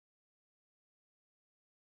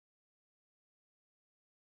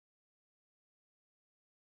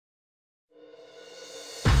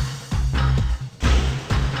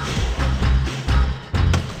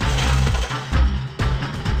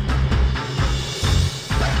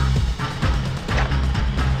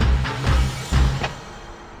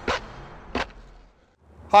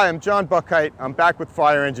Hi, I'm John Buckheit. I'm back with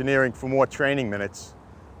Fire Engineering for more training minutes.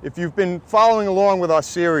 If you've been following along with our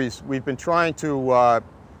series, we've been trying to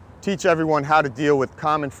teach everyone how to deal with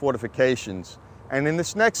common fortifications. And in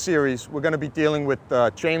this next series, we're going to be dealing with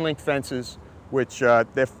chain link fences, which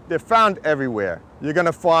they're found everywhere. You're going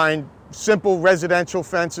to find simple residential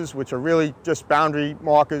fences, which are really just boundary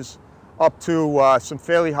markers, up to some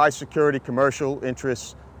fairly high security commercial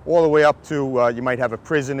interests, all the way up to you might have a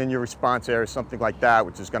prison in your response area, something like that,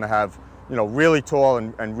 which is going to have, you know, really tall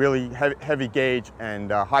and really heavy gauge and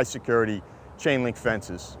high security chain link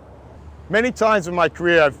fences. Many times in my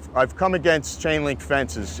career, I've come against chain link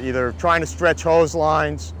fences, either trying to stretch hose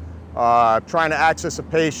lines, trying to access a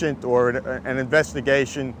patient or an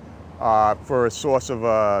investigation for a source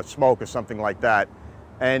of smoke or something like that.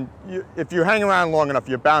 And if you hang around long enough,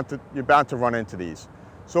 you're bound to run into these.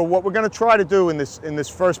 So what we're going to try to do in this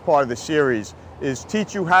first part of the series is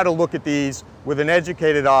teach you how to look at these with an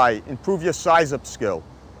educated eye, improve your size-up skill.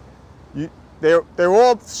 They're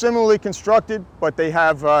all similarly constructed, but they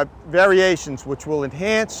have variations which will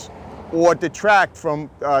enhance or detract from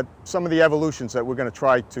some of the evolutions that we're going to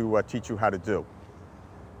try to teach you how to do.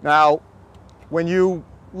 Now, when you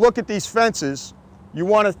look at these fences, you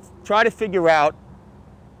want to try to figure out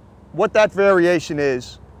what that variation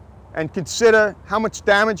is and consider how much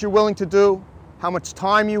damage you're willing to do, how much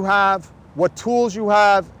time you have, what tools you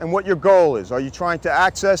have, and what your goal is. Are you trying to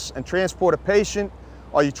access and transport a patient?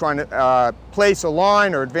 Are you trying to place a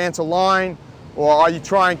line or advance a line? Or are you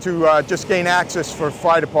trying to just gain access for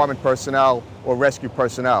fire department personnel or rescue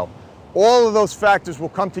personnel? All of those factors will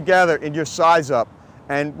come together in your size up.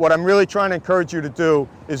 And what I'm really trying to encourage you to do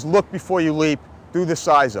is look before you leap, do the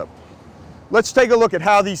size up. Let's take a look at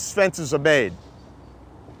how these fences are made.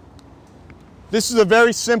 This is a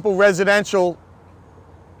very simple residential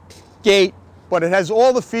gate, but it has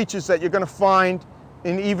all the features that you're going to find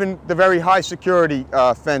in even the very high security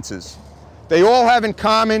fences. They all have in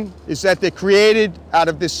common is that they're created out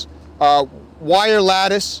of this wire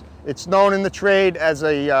lattice. It's known in the trade as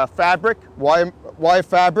a fabric, wire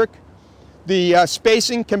fabric. The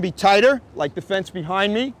spacing can be tighter, like the fence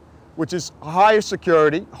behind me, which is higher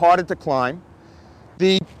security, harder to climb.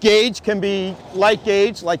 The gauge can be light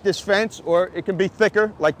gauge, like this fence, or it can be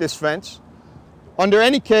thicker, like this fence. Under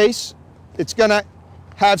any case, it's going to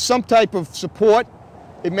have some type of support.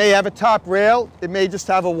 It may have a top rail. It may just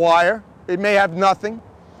have a wire. It may have nothing.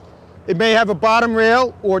 It may have a bottom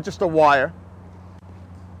rail or just a wire.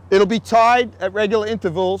 It'll be tied at regular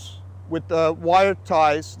intervals with wire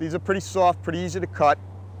ties. These are pretty soft, pretty easy to cut.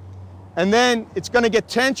 And then it's going to get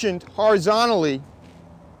tensioned horizontally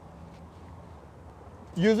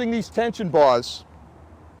using these tension bars,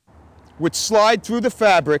 which slide through the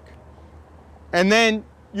fabric, and then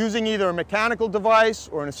using either a mechanical device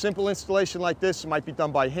or in a simple installation like this, it might be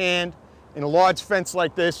done by hand. In a large fence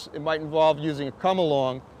like this, it might involve using a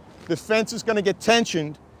come-along. The fence is going to get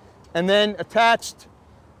tensioned and then attached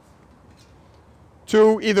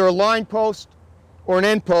to either a line post or an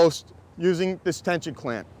end post using this tension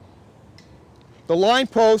clamp. The line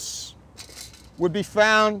posts would be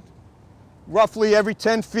found roughly every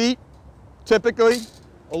 10 feet, typically,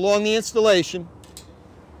 along the installation.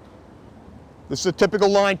 This is a typical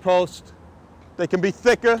line post. They can be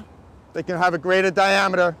thicker. They can have a greater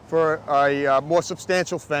diameter for a more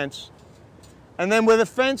substantial fence. And then where the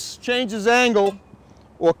fence changes angle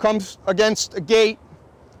or comes against a gate,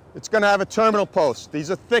 it's going to have a terminal post.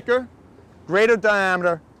 These are thicker, greater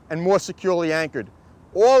diameter, and more securely anchored.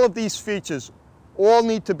 All of these features all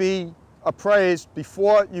need to be appraised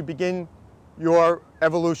before you begin your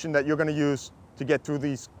evolution that you're going to use to get through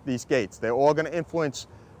these gates. They're all going to influence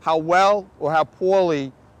how well or how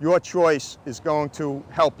poorly your choice is going to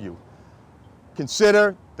help you.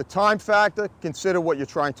 Consider the time factor, consider what you're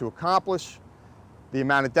trying to accomplish, the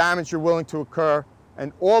amount of damage you're willing to occur,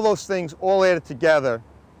 and all those things all added together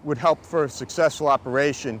would help for a successful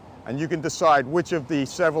operation, and you can decide which of the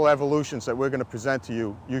several evolutions that we're going to present to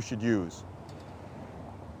you you should use.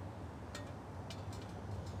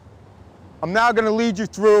 I'm now going to lead you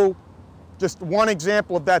through just one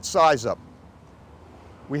example of that size up.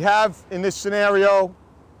 We have, in this scenario,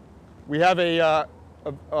 we have a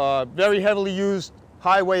very heavily used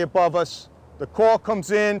highway above us. The call comes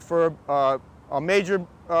in for a major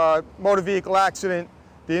motor vehicle accident.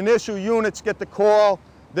 The initial units get the call.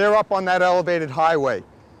 They're up on that elevated highway.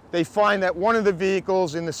 They find that one of the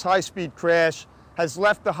vehicles in this high-speed crash has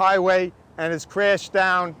left the highway and has crashed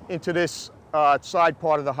down into this side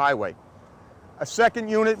part of the highway. A second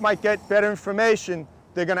unit might get better information.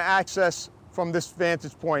 They're going to access from this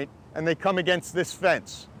vantage point, and they come against this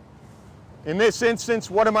fence. In this instance,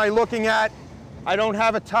 what am I looking at? I don't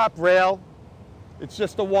have a top rail. It's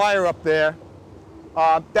just a wire up there.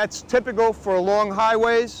 That's typical for along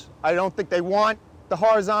highways. I don't think they want the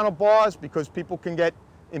horizontal bars because people can get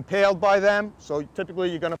impaled by them. So typically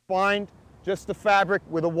you're going to find just the fabric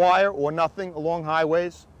with a wire or nothing along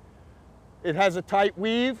highways. It has a tight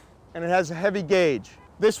weave and it has a heavy gauge.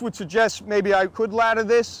 This would suggest maybe I could ladder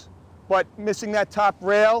this, but missing that top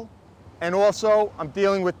rail, and also I'm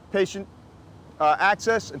dealing with patient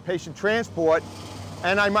access and patient transport,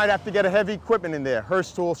 and I might have to get a heavy equipment in there,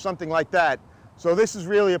 hearse tool, something like that. So this is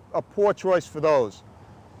really a poor choice for those.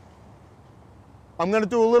 I'm going to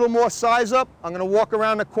do a little more size up. I'm going to walk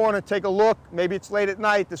around the corner, take a look. Maybe it's late at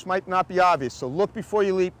night. This might not be obvious. So look before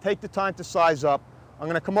you leap. Take the time to size up. I'm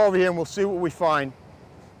going to come over here and we'll see what we find.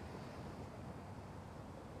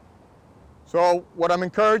 So what I'm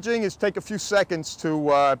encouraging is take a few seconds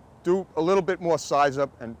to do a little bit more size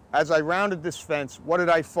up. And as I rounded this fence, what did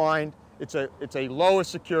I find? It's a lower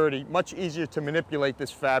security, much easier to manipulate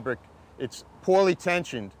this fabric. It's poorly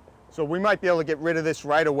tensioned. So we might be able to get rid of this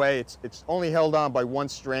right away. It's only held on by one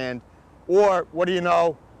strand. Or, what do you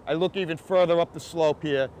know, I look even further up the slope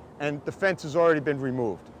here and the fence has already been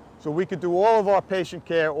removed. So we could do all of our patient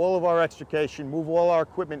care, all of our extrication, move all our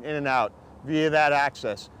equipment in and out via that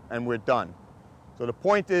access, and we're done. So the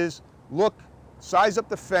point is, look, size up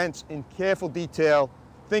the fence in careful detail,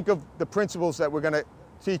 think of the principles that we're going to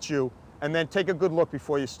teach you, and then take a good look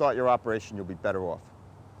before you start your operation. You'll be better off.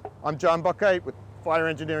 I'm John Buckheit with Fire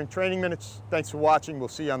Engineering Training Minutes. Thanks for watching. We'll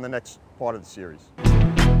see you on the next part of the series.